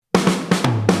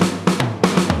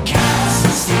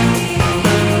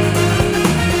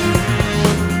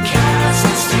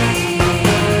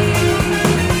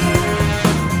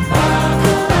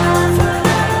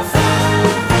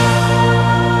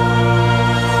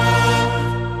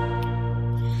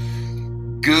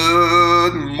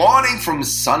from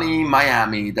sunny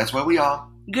Miami. That's where we are.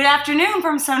 Good afternoon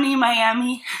from sunny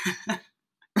Miami.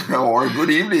 Or good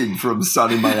evening from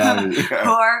sunny Miami.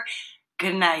 Or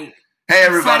good night. Hey,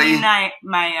 everybody. Sunny night,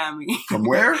 Miami. From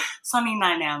where? Sunny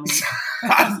Miami.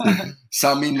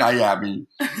 Sunny Miami.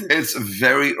 It's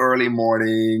very early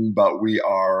morning, but we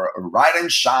are ready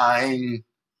and shine.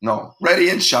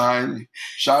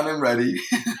 Shine and ready.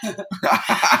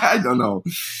 I don't know.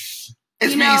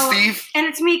 It's me, Steve. And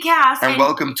it's me, Cass. And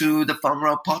welcome to the Fun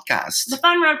Road Podcast. The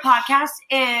Fun Road Podcast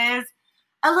is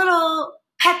a little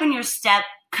pep in your step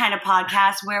kind of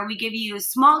podcast where we give you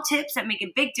small tips that make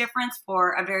a big difference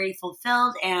for a very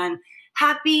fulfilled and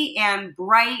happy and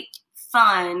bright,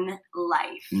 fun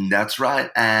life. That's right.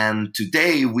 And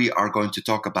today we are going to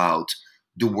talk about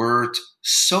the word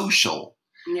social.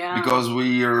 Yeah. Because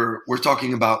we're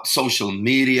talking about social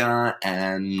media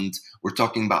and we're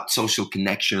talking about social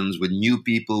connections with new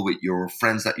people, with your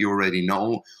friends that you already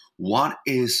know. What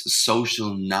is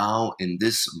social now in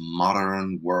this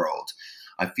modern world?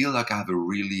 I feel like I have a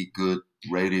really good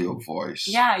radio voice.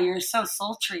 Yeah, you're so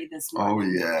sultry this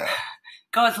morning. Oh, yeah.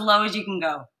 Go as low as you can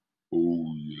go.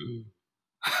 Oh,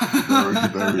 yeah.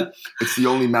 Very. It's the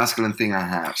only masculine thing I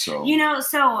have, so...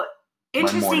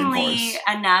 Interestingly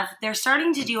enough, they're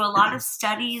starting to do a lot of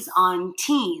studies on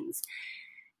teens.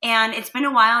 And it's been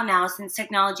a while now since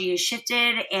technology has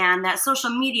shifted and that social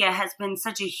media has been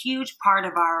such a huge part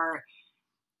of our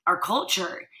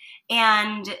culture.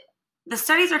 And the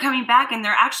studies are coming back and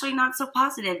they're actually not so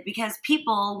positive because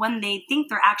people, when they think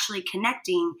they're actually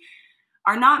connecting,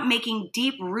 are not making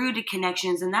deep, rooted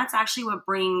connections. And that's actually what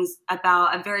brings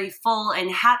about a very full and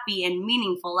happy and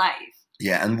meaningful life.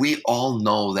 Yeah, and we all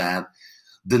know that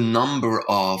the number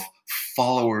of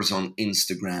followers on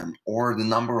Instagram or the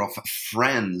number of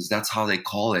friends, that's how they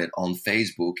call it, on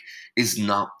Facebook, is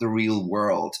not the real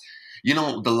world. You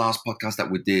know, the last podcast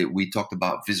that we did, we talked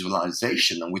about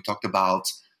visualization and we talked about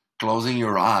closing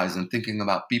your eyes and thinking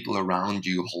about people around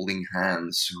you holding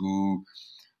hands who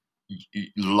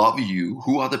love you.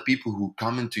 Who are the people who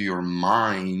come into your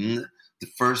mind? The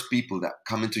first people that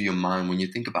come into your mind when you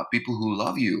think about people who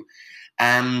love you.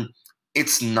 And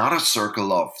it's not a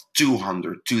circle of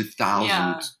 200,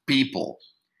 2,000 people.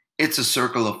 It's a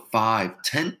circle of 5,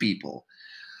 10 people.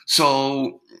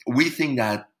 So we think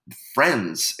that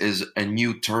friends is a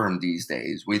new term these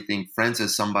days. We think friends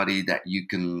is somebody that you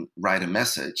can write a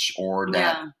message or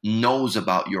that knows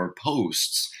about your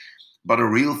posts. But a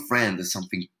real friend is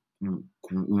something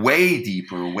way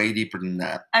deeper than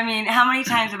that. I mean, how many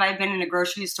times have I been in a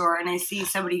grocery store and I see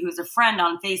somebody who's a friend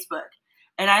on Facebook?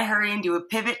 And I hurry and do a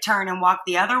pivot turn and walk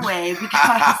the other way because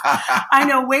I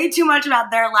know way too much about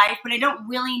their life, but I don't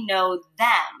really know them.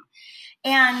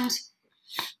 And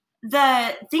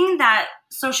the thing that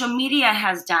social media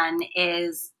has done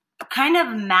is kind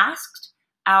of masked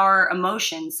our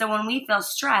emotions. So when we feel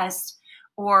stressed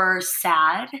or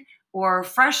sad or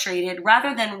frustrated,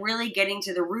 rather than really getting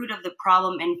to the root of the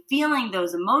problem and feeling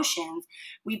those emotions,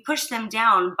 we push them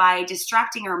down by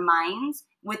distracting our minds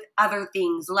with other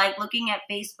things, like looking at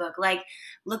Facebook, like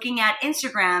looking at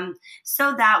Instagram,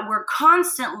 so that we're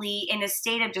constantly in a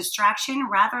state of distraction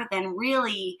rather than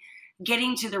really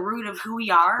getting to the root of who we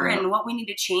are and what we need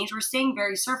to change. We're staying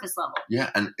very surface level.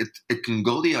 Yeah, and it can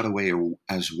go the other way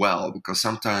as well, because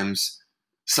sometimes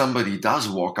somebody does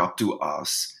walk up to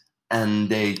us and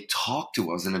they talk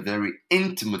to us in a very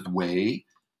intimate way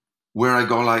where I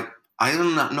go like, I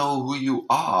do not know who you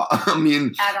are. I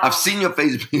mean, I've seen your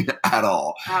face at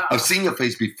all. I've seen your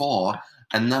face before.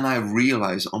 And then I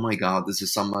realized, oh my God, this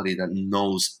is somebody that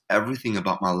knows everything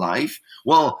about my life.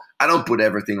 Well, I don't put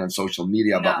everything on social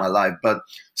media about my life, but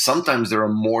sometimes there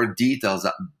are more details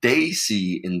that they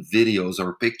see in videos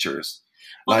or pictures.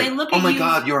 Well, like, they look at oh my you,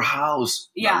 God, your house.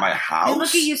 Yeah. My house. They look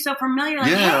at you so familiar, like,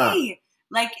 hey.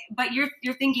 Like, but you're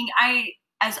thinking,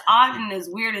 as odd and as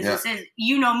weird as this is,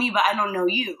 you know me, but I don't know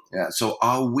you. Yeah. So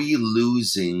are we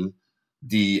losing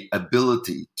the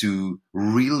ability to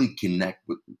really connect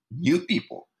with new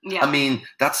people? Yeah. I mean,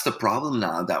 that's the problem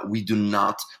now, that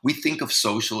we think of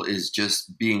social as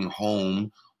just being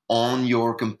home on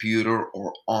your computer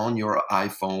or on your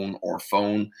iPhone or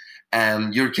phone,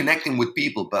 and you're connecting with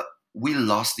people, but we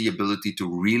lost the ability to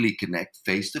really connect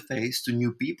face to face to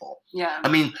new people. Yeah. I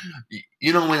mean,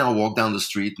 you know, when I walk down the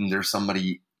street and there's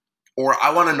somebody, or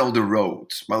I want to know the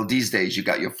roads. Well, these days you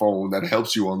got your phone that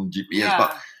helps you on GPS,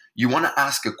 but you want to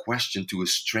ask a question to a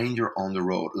stranger on the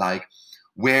road, like,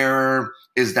 where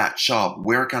is that shop?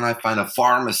 Where can I find a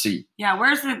pharmacy? Yeah,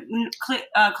 where's the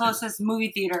closest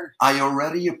movie theater? I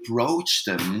already approached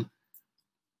them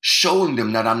showing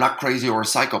them that I'm not crazy or a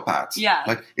psychopath. Yeah.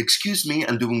 Like, excuse me,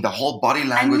 and doing the whole body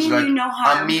language. I mean like, you no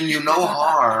harm. I mean you no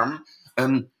harm.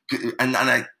 And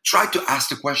I try to ask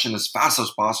the question as fast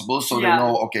as possible so they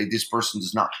know, okay, this person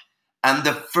does not. And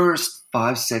the first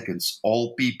 5 seconds,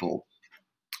 all people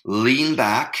lean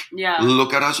back,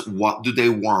 look at us. What do they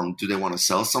want? Do they want to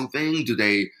sell something? Do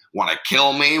they want to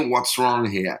kill me? What's wrong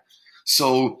here?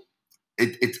 So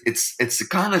it's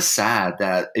kind of sad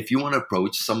that if you want to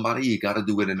approach somebody, you got to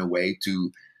do it in a way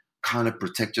to kind of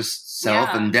protect yourself,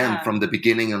 and then from the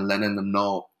beginning and letting them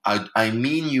know, I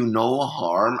mean you no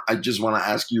harm. I just want to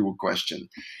ask you a question.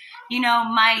 You know,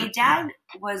 my dad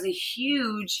was a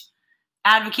huge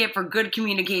advocate for good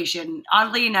communication.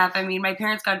 Oddly enough, I mean, my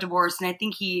parents got divorced, and I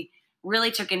think he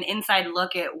really took an inside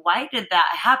look at why did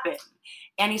that happen.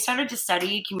 And he started to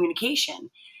study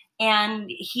communication. And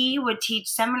he would teach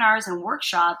seminars and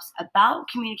workshops about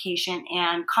communication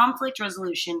and conflict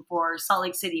resolution for Salt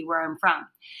Lake City, where I'm from.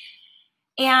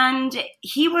 And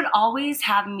he would always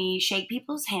have me shake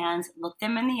people's hands, look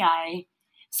them in the eye.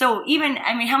 So even,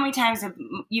 I mean, how many times have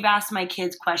you've asked my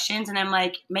kids questions and I'm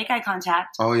like, make eye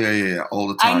contact. Oh, yeah, all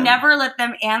the time. I never let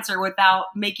them answer without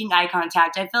making eye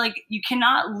contact. I feel like you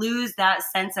cannot lose that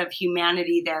sense of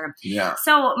humanity there. Yeah.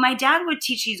 So my dad would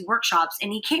teach these workshops,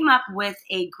 and he came up with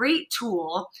a great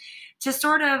tool to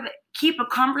sort of keep a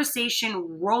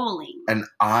conversation rolling. And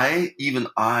I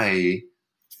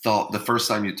thought the first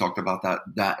time you talked about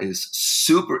that is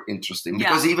super interesting,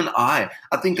 because even I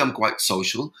think I'm quite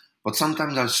social, but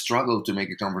sometimes I struggle to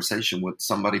make a conversation with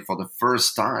somebody for the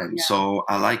first time. Yeah. So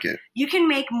I like it. You can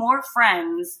make more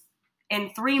friends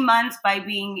in 3 months by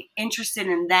being interested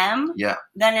in them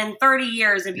than in 30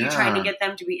 years of you trying to get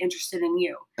them to be interested in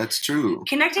you. That's true.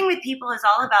 Connecting with people is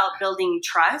all about building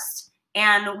trust.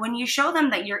 And when you show them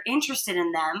that you're interested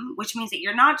in them, which means that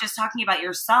you're not just talking about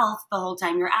yourself the whole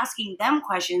time, you're asking them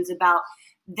questions about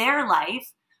their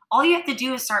life, all you have to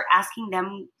do is start asking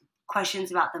them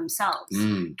questions about themselves.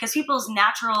 Because people's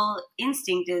natural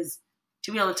instinct is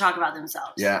to be able to talk about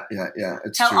themselves. Yeah.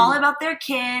 It's tell true. all about their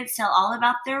kids, tell all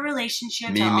about their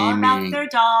relationship, tell all about their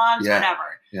dogs,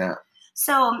 whatever. Yeah.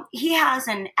 So he has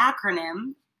an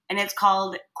acronym, and it's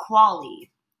called QUALI.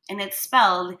 And it's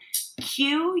spelled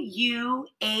QUALI.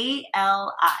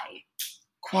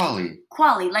 QUALI.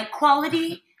 QUALI, like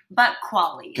quality, but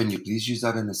quality. Can you please use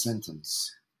that in a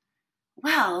sentence?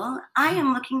 Well, I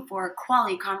am looking for a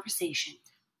quality conversation.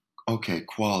 Okay,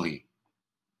 QUALI.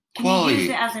 Can you use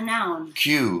it as a noun?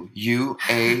 QUALI.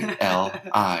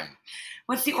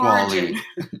 What's the origin?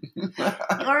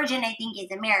 The origin, I think,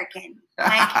 is American.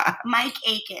 Like Mike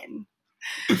Aiken.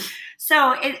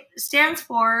 So it stands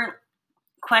for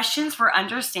questions for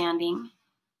understanding,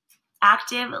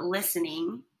 active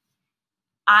listening,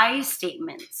 I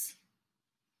statements.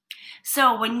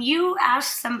 So when you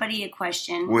ask somebody a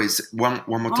question... Wait, one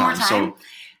more time. So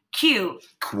Q.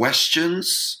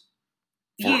 Questions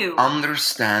for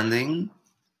understanding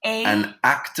and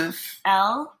active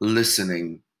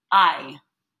listening. I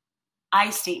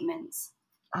statements.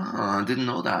 I didn't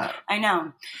know that. I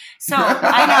know. So,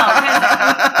 I know.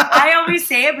 'Cause I always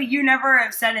say it, but you never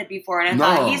have said it before. And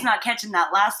I thought, he's not catching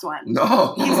that last one.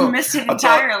 No. He's missed it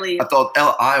entirely. I thought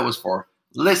LI was for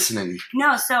listening.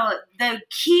 No, so the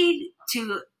key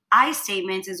to I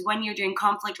statements is when you're doing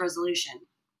conflict resolution.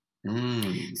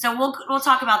 So we'll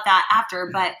talk about that after.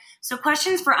 But so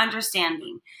questions for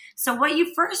understanding. So what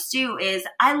you first do is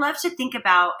I love to think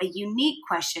about a unique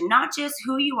question, not just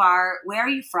who you are, where are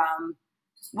you from,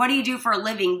 what do you do for a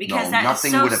living? Because that is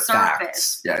so surface.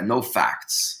 Facts. Yeah, no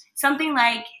facts. Something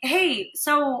like, hey,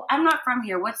 so I'm not from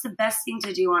here. What's the best thing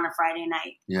to do on a Friday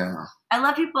night? Yeah. I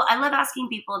love asking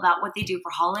people about what they do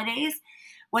for holidays,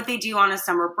 what they do on a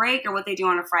summer break, or what they do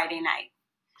on a Friday night.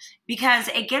 Because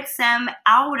it gets them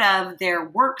out of their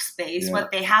workspace,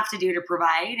 what they have to do to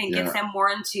provide, and gets them more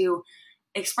into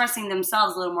expressing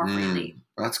themselves a little more freely.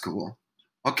 That's cool.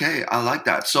 Okay, I like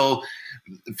that. So,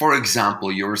 for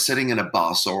example, you're sitting in a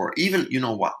bus, or even, you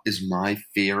know what is my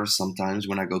fear sometimes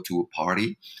when I go to a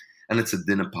party, and it's a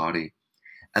dinner party,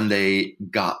 and they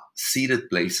got seated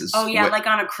places. Oh, yeah, like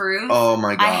on a cruise? Oh,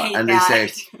 my God. I hate and that. They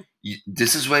say,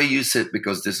 this is where you sit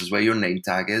because this is where your name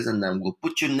tag is, and then we'll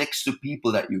put you next to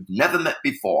people that you've never met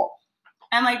before.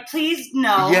 I'm like, please,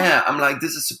 no. Yeah, I'm like,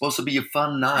 this is supposed to be a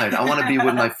fun night. I want to be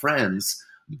with my friends.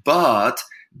 But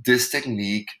this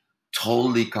technique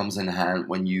totally comes in hand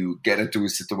when you get into a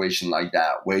situation like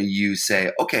that, where you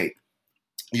say, okay,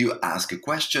 you ask a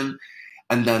question,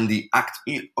 and then you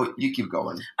keep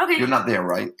going. Okay. You're not there,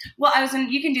 right? Well,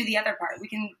 you can do the other part. We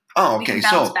can bounce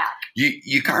so back.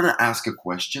 You kind of ask a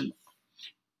question.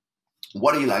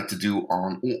 What do you like to do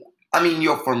on I mean,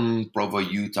 you're from Provo,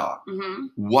 Utah. Mm-hmm.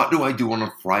 What do I do on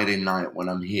a Friday night when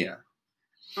I'm here?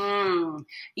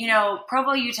 You know,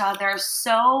 Provo, Utah, there are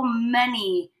so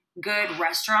many good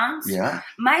restaurants. Yeah?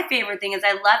 My favorite thing is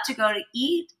I love to go to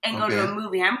eat and go to a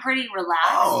movie. I'm pretty relaxed.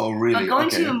 Oh, really? But going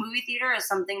to a movie theater is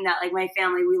something that, like, my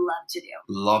family, we love to do.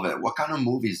 Love it. What kind of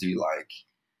movies do you like?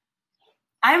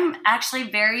 I'm actually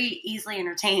very easily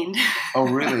entertained. Oh,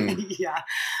 really? Yeah.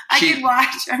 I could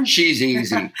watch. She's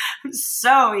easy. I'm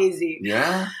so easy.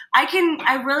 Yeah?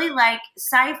 I really like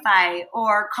sci-fi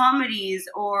or comedies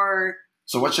or...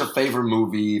 So what's your favorite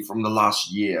movie from the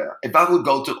last year? If I would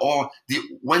go to,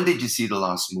 when did you see the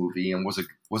last movie, and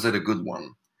was it a good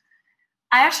one?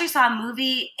 I actually saw a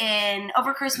movie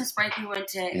over Christmas break. We went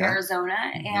to Arizona,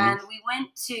 and we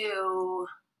went to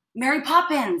Mary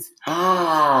Poppins. Oh,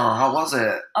 how was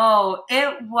it? Oh,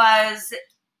 it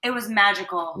was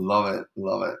magical. Love it.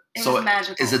 It was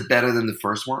magical. Is it better than the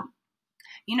first one?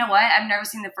 You know what? I've never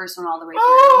seen the first one all the way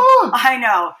through. I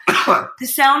know. The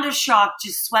sound of shock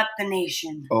just swept the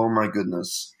nation. Oh my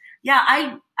goodness. Yeah,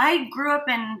 I grew up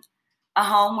in a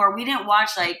home where we didn't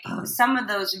watch like some of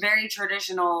those very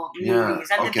traditional movies.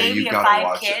 I'm the baby of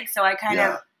 5 kids, so I kind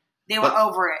of, they were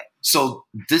over it. So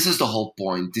this is the whole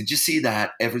point. Did you see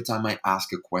that every time I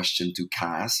ask a question to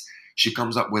Cass, she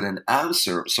comes up with an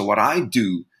answer? So what I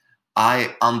do,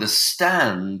 I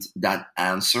understand that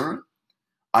answer,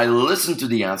 I listen to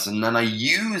the answer, and then I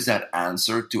use that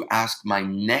answer to ask my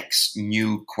next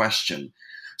new question.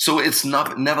 So it's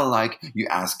never like you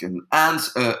ask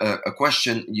a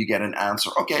question, you get an answer.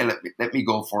 Okay, let me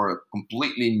go for a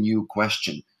completely new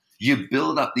question. You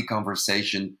build up the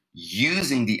conversation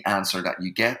using the answer that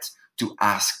you get to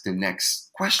ask the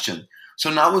next question. So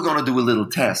now we're going to do a little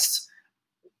test.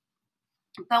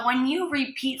 But when you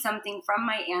repeat something from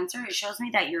my answer, it shows me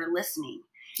that you're listening.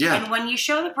 Yeah. And when you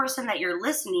show the person that you're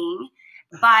listening,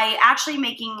 by actually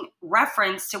making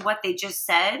reference to what they just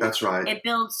said, that's right, it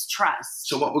builds trust.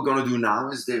 So what we're going to do now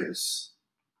is this.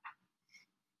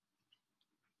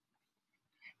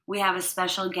 We have a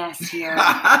special guest here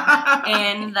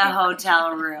in the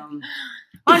hotel room.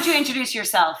 Why don't you introduce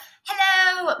yourself?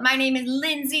 Hello, my name is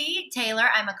Lindsay Taylor.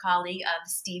 I'm a colleague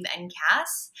of Steve and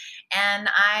Cass, and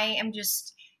I am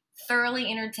just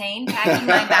thoroughly entertained packing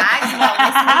my bags while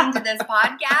listening to this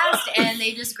podcast, and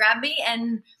they just grabbed me,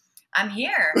 and I'm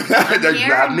here. They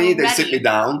grab me, they sit me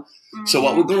down. Mm-hmm. So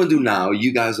what we're going to do now,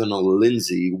 you guys don't know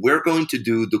Lindsay, we're going to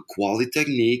do the quality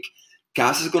technique.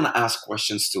 Cass is going to ask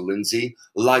questions to Lindsay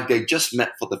like they just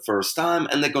met for the first time,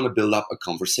 and they're going to build up a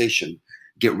conversation.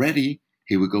 Get ready.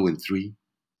 Here we go in 3,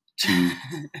 2,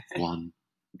 1,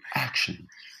 action.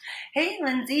 Hey,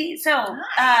 Lindsay. So,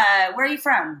 where are you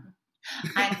from?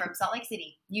 I'm from Salt Lake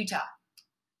City, Utah.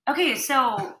 Okay,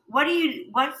 so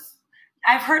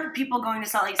I've heard people going to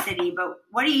Salt Lake City, but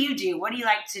what do you do? What do you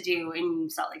like to do in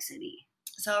Salt Lake City?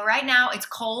 So right now it's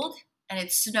cold and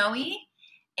it's snowy,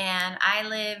 and I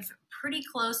live pretty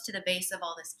close to the base of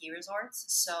all the ski resorts,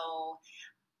 so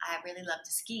I really love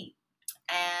to ski.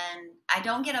 And I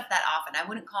don't get up that often. I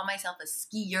wouldn't call myself a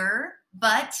skier,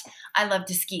 but I love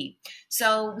to ski.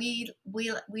 So we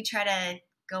try to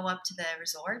go up to the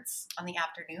resorts on the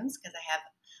afternoons because I have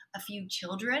a few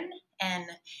children, and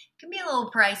it can be a little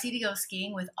pricey to go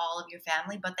skiing with all of your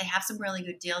family, but they have some really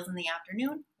good deals in the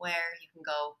afternoon where you can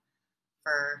go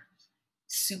for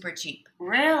super cheap.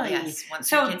 Really? Yes,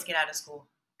 once your kids get out of school.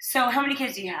 So how many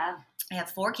kids do you have? I have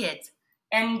 4 kids.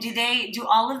 And do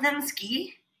all of them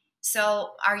ski?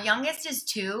 So our youngest is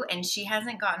 2, and she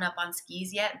hasn't gotten up on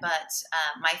skis yet, but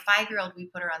my 5-year-old, we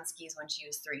put her on skis when she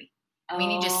was 3. I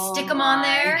mean, you just stick them on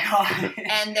there,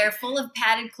 and they're full of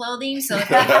padded clothing, so if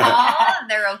they fall,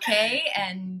 they're okay,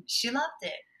 and she loved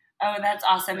it. Oh, that's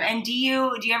awesome. And do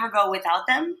you ever go without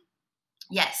them?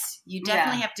 Yes, you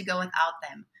definitely have to go without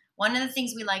them. One of the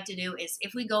things we like to do is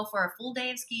if we go for a full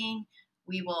day of skiing,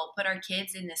 we will put our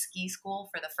kids in the ski school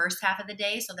for the first half of the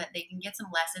day so that they can get some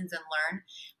lessons and learn.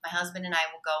 My husband and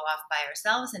I will go off by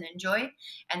ourselves and enjoy,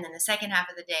 and then the second half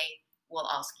of the day, we'll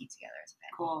all ski together as a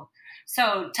family. Cool.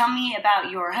 So tell me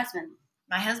about your husband.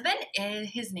 My husband,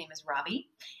 his name is Robbie,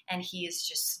 and he is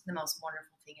just the most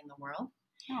wonderful thing in the world.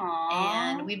 Aww.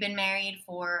 And we've been married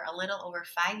for a little over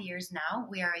 5 years now.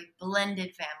 We are a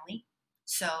blended family.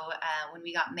 So when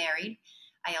we got married,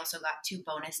 I also got 2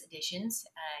 bonus additions.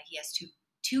 He has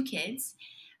two kids,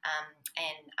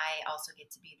 and I also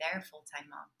get to be their full-time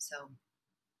mom. So.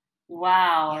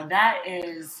 Wow, that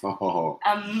is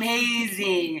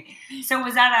amazing. So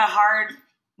was that a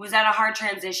hard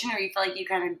transition, or you feel like you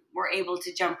kind of were able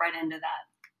to jump right into that?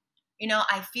 You know,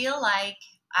 I feel like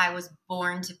I was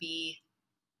born to be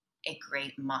a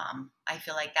great mom. I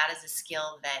feel like that is a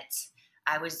skill that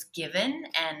I was given.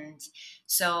 And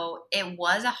so it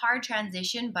was a hard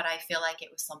transition, but I feel like it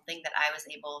was something that I was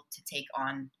able to take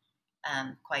on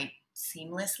quite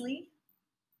seamlessly.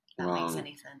 If that makes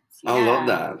any sense. I love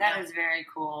that. That is very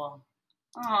cool.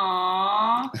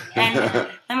 Aww. And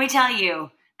let me tell you,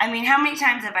 I mean, how many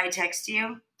times have I texted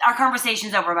you? Our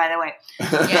conversation's over, by the way.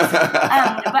 Yes.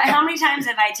 But how many times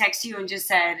have I texted you and just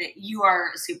said, you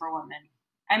are a superwoman?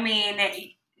 I mean,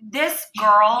 this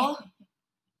girl,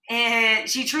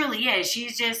 she truly is.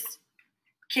 She's just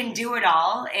can do it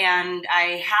all. And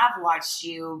I have watched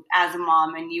you as a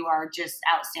mom, and you are just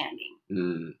outstanding.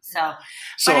 So,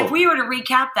 but if we were to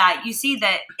recap that, you see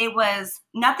that it was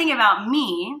nothing about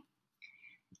me.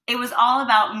 It was all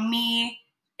about me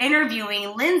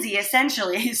interviewing Lindsay,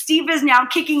 essentially. Steve is now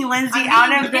kicking Lindsay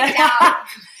out of the...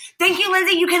 Thank you,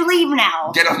 Lindsay. You can leave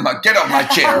now. Get off my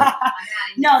chair.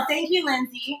 No, thank you,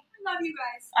 Lindsay. I love you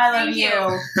guys. I love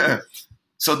you.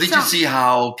 So did you see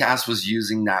how Cass was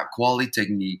using that quality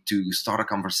technique to start a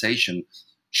conversation?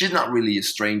 She's not really a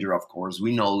stranger, of course.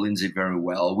 We know Lindsay very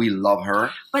well. We love her.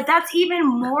 But that's even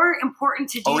more important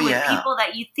to do with people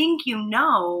that you think you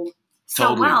know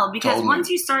so well. Because once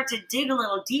you start to dig a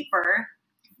little deeper,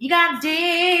 you got to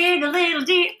dig a little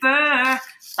deeper.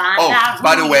 Find out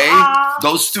by the way,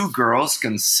 those two girls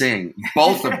can sing.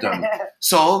 Both of them.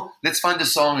 So let's find a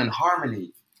song in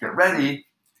harmony. Get ready.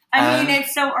 I mean,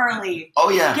 it's so early. Oh,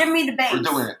 yeah. Give me the bass. We're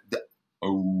doing it.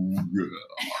 Oh,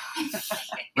 yeah.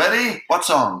 Ready? What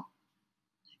song?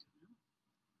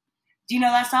 Do you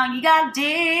know that song? You gotta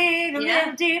dig a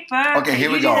little deeper. Okay,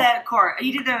 here we go. You did the chord.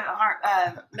 You did the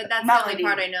but that's melody. the only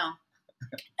part I know.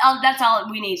 Oh, that's all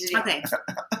we need to do. Okay.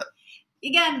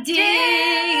 You gotta dig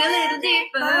a little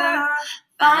deeper.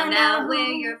 Find out where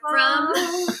you're from.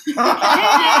 Dig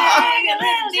a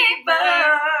little deeper.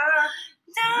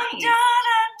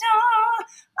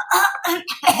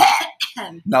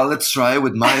 Now let's try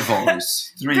with my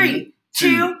voice. 3,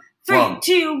 2, 1.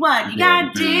 You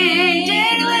gotta dig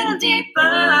a little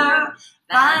deeper.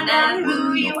 Find out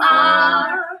who you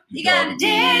are. You gotta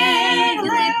dig a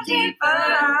little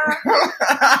deeper.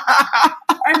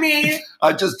 I mean,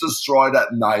 I just destroyed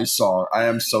that nice song. I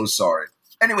am so sorry.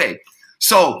 Anyway,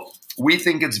 so we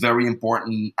think it's very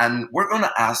important, and we're going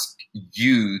to ask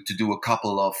you to do a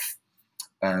couple of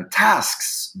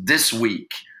tasks this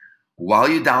week. While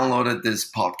you downloaded this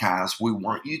podcast, we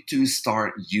want you to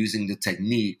start using the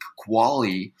technique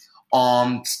quality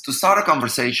to start a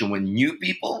conversation with new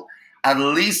people, at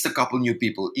least a couple new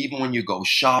people, even when you go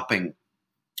shopping,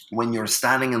 when you're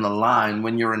standing in a line,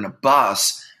 when you're in a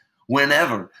bus,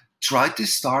 whenever. Try to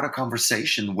start a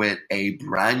conversation with a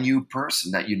brand new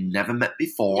person that you never met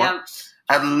before. Yep.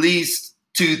 At least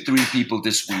 2-3 people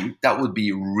this week. That would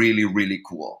be really, really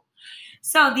cool.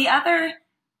 So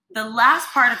the last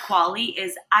part of quality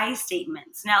is I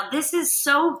statements. Now, this is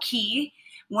so key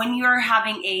when you're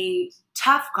having a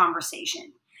tough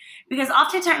conversation. Because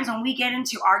oftentimes when we get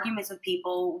into arguments with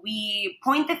people, we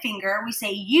point the finger, we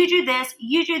say, you do this,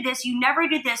 you never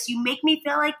do this, you make me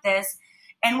feel like this.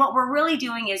 And what we're really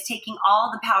doing is taking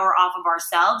all the power off of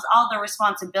ourselves, all the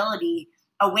responsibility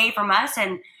away from us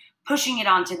and pushing it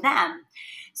onto them.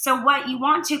 So what you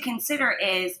want to consider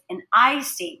is an I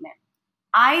statement.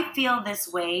 I feel this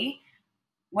way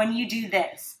when you do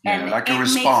this. Yeah, and like a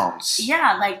response.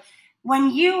 Like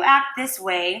when you act this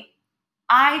way,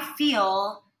 I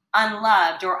feel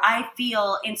unloved, or I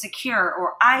feel insecure,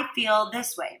 or I feel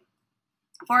this way.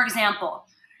 For example,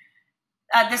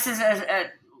 this is a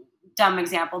dumb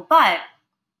example, but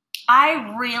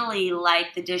I really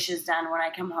like the dishes done when I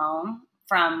come home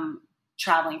from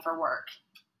traveling for work.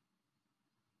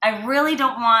 I really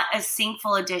don't want a sink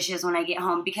full of dishes when I get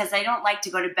home because I don't like to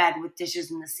go to bed with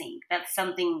dishes in the sink. That's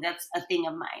a thing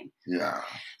of mine. Yeah.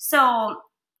 So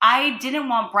I didn't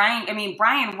want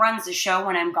Brian runs the show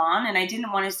when I'm gone, and I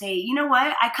didn't want to say, you know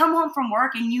what? I come home from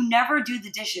work and you never do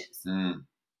the dishes.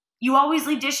 You always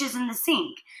leave dishes in the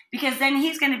sink, because then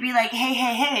he's going to be like,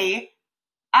 hey,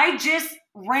 I just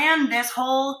ran this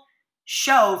whole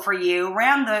show for you,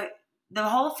 ran the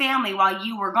whole family while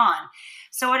you were gone.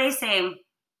 So what I say,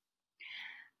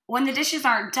 when the dishes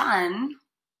aren't done,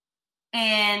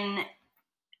 and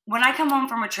when I come home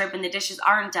from a trip and the dishes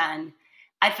aren't done,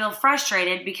 I feel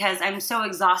frustrated because I'm so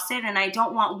exhausted and I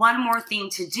don't want one more thing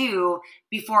to do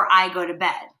before I go to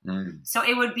bed. So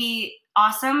it would be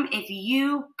awesome if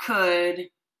you could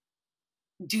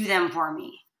do them for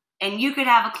me and you could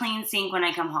have a clean sink when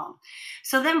I come home.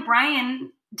 So then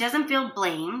Brian doesn't feel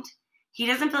blamed. He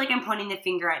doesn't feel like I'm pointing the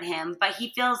finger at him, but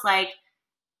he feels like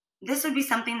this would be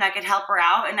something that could help her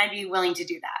out, and I'd be willing to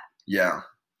do that. Yeah.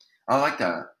 I like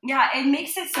that. Yeah, it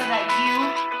makes it so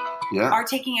that are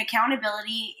taking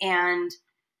accountability and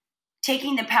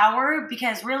taking the power,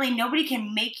 because really nobody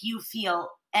can make you feel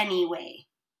any way.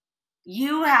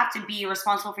 You have to be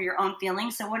responsible for your own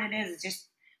feelings. So what it is just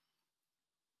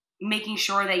making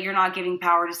sure that you're not giving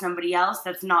power to somebody else.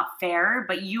 That's not fair,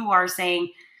 but you are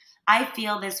saying, I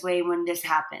feel this way when this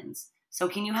happens. So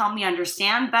can you help me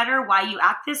understand better why you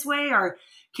act this way? Or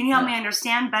can you help me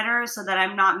understand better so that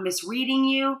I'm not misreading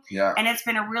you? Yeah. And it's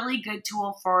been a really good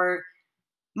tool for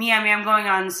me. I mean, I'm going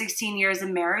on 16 years of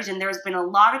marriage, and there's been a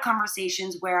lot of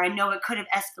conversations where I know it could have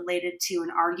escalated to an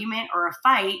argument or a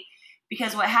fight,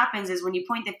 because what happens is when you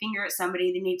point the finger at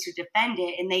somebody, they need to defend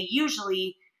it, and they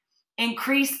usually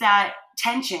increase that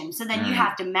tension. So then you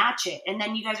have to match it, and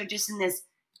then you guys are just in this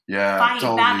fight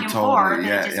back and forth, and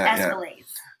it just escalates.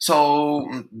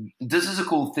 So this is a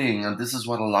cool thing, and this is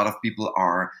what a lot of people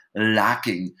are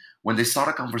lacking. When they start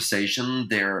a conversation,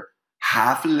 they're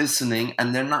half listening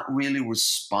and they're not really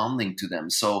responding to them.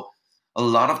 So a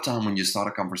lot of time when you start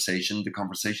a conversation, the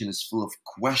conversation is full of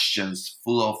questions,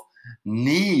 full of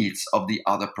needs of the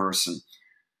other person.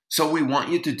 So we want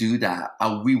you to do that.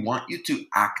 We want you to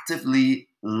actively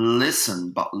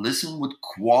listen, but listen with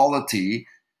quality,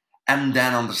 and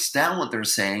then understand what they're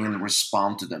saying and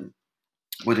respond to them.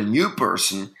 With a new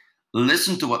person,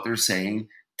 listen to what they're saying,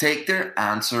 take their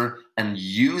answer, and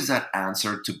use that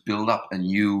answer to build up a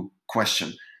new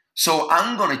question. So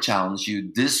I'm going to challenge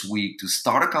you this week to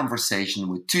start a conversation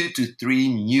with 2 to 3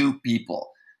 new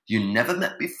people you never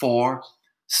met before.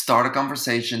 Start a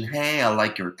conversation. Hey, I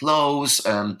like your clothes.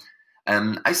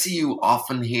 I see you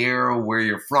often here, where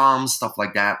you're from, stuff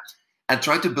like that. And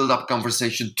try to build up a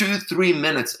conversation. 2-3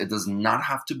 minutes. It does not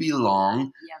have to be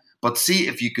long. Yeah. But see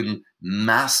if you can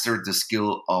master the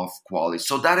skill of quality.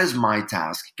 So that is my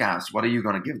task. Cass, what are you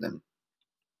going to give them?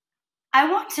 I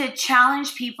want to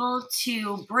challenge people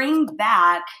to bring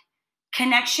back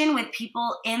connection with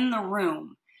people in the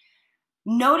room.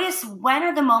 Notice when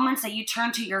are the moments that you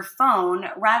turn to your phone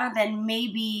rather than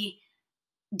maybe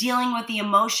dealing with the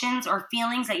emotions or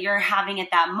feelings that you're having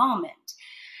at that moment.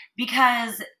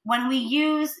 Because when we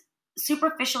use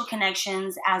superficial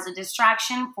connections as a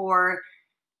distraction for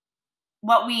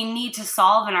what we need to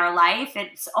solve in our life,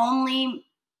 it's only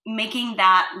making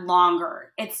that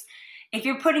longer. It's if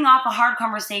you're putting off a hard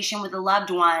conversation with a loved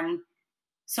one,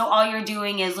 so all you're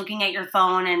doing is looking at your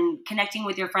phone and connecting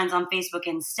with your friends on Facebook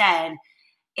instead,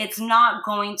 it's not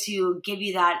going to give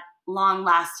you that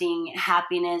long-lasting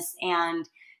happiness. And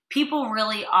people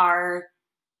really are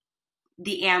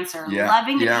the answer. Yeah,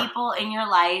 Loving the people in your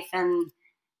life and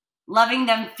loving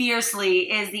them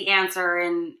fiercely is the answer.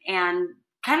 And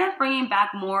kind of bringing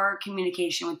back more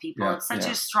communication with people. It's such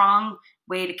a strong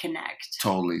way to connect.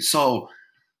 Totally. So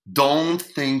don't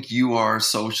think you are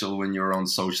social when you're on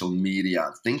social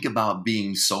media. Think about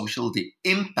being social. The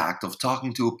impact of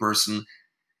talking to a person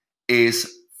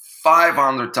is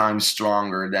 500 times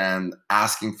stronger than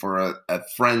asking for a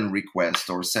friend request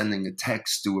or sending a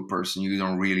text to a person you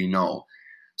don't really know.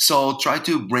 So try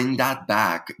to bring that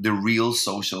back, the real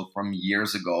social from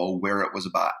years ago, where it was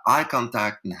about eye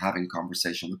contact and having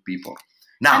conversation with people.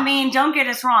 Now, I mean, don't get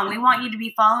us wrong. We want you to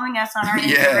be following us on our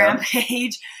Instagram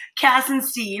page, Cass and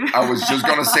Steve. I was just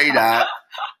going to say that.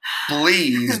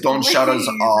 Please don't shut us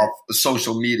off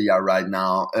social media right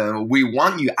now. We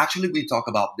want you. Actually, we talk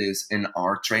about this in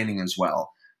our training as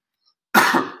well.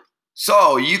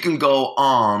 So you can go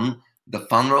on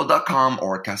thefunroad.com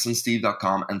or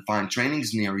cassandsteve.com and find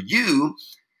trainings near you.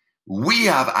 We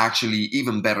have actually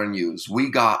even better news.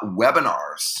 We got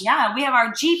webinars. Yeah, we have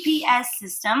our GPS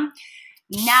system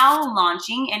now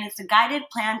launching, and it's a guided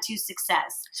plan to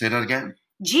success. Say that again.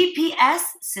 GPS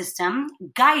system,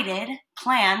 guided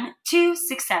plan to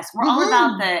success. We're all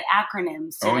about the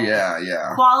acronyms today. Oh,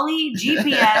 yeah. Quality,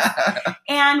 GPS.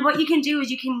 And what you can do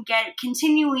is you can get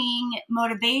continuing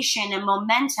motivation and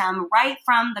momentum right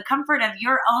from the comfort of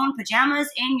your own pajamas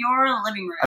in your living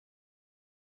room.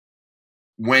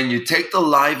 When you take the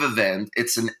live event,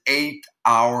 it's an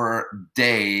 8-hour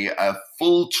day, a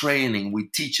full training. We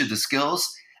teach you the skills.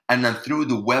 And then through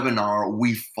the webinar,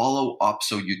 we follow up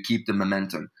so you keep the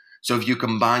momentum. So if you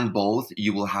combine both,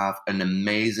 you will have an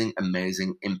amazing,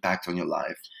 amazing impact on your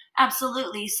life.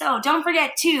 Absolutely. So don't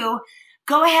forget to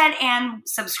go ahead and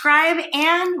subscribe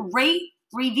and rate,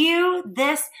 review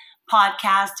this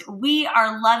podcast. We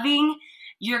are loving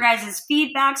your guys'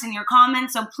 feedbacks and your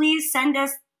comments. So please send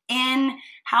us in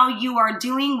how you are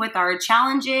doing with our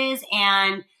challenges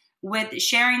and with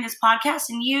sharing this podcast,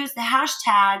 and use the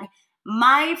hashtag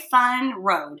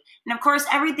MyFunRoad. And of course,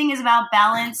 everything is about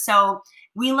balance. So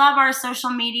we love our social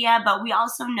media, but we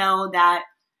also know that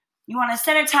You want to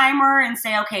set a timer and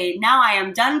say, okay, now I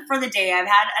am done for the day. I've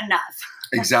had enough.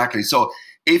 Exactly. So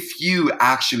if you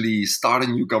actually start a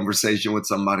new conversation with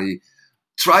somebody,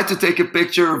 try to take a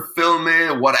picture, film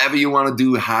it, whatever you want to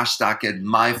do, hashtag it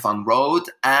MyFunRoad,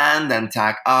 and then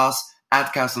tag us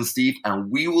at Cass and Steve,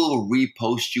 and we will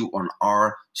repost you on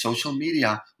our social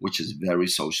media, which is very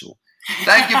social.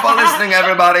 Thank you for listening,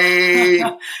 everybody.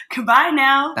 Goodbye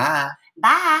now. Bye.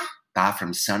 Bye. Bye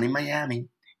from sunny Miami.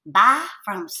 Bye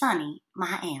from sunny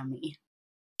Miami.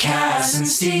 Cass and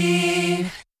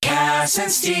Steve,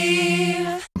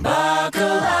 buckle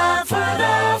up for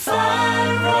the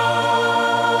fun road.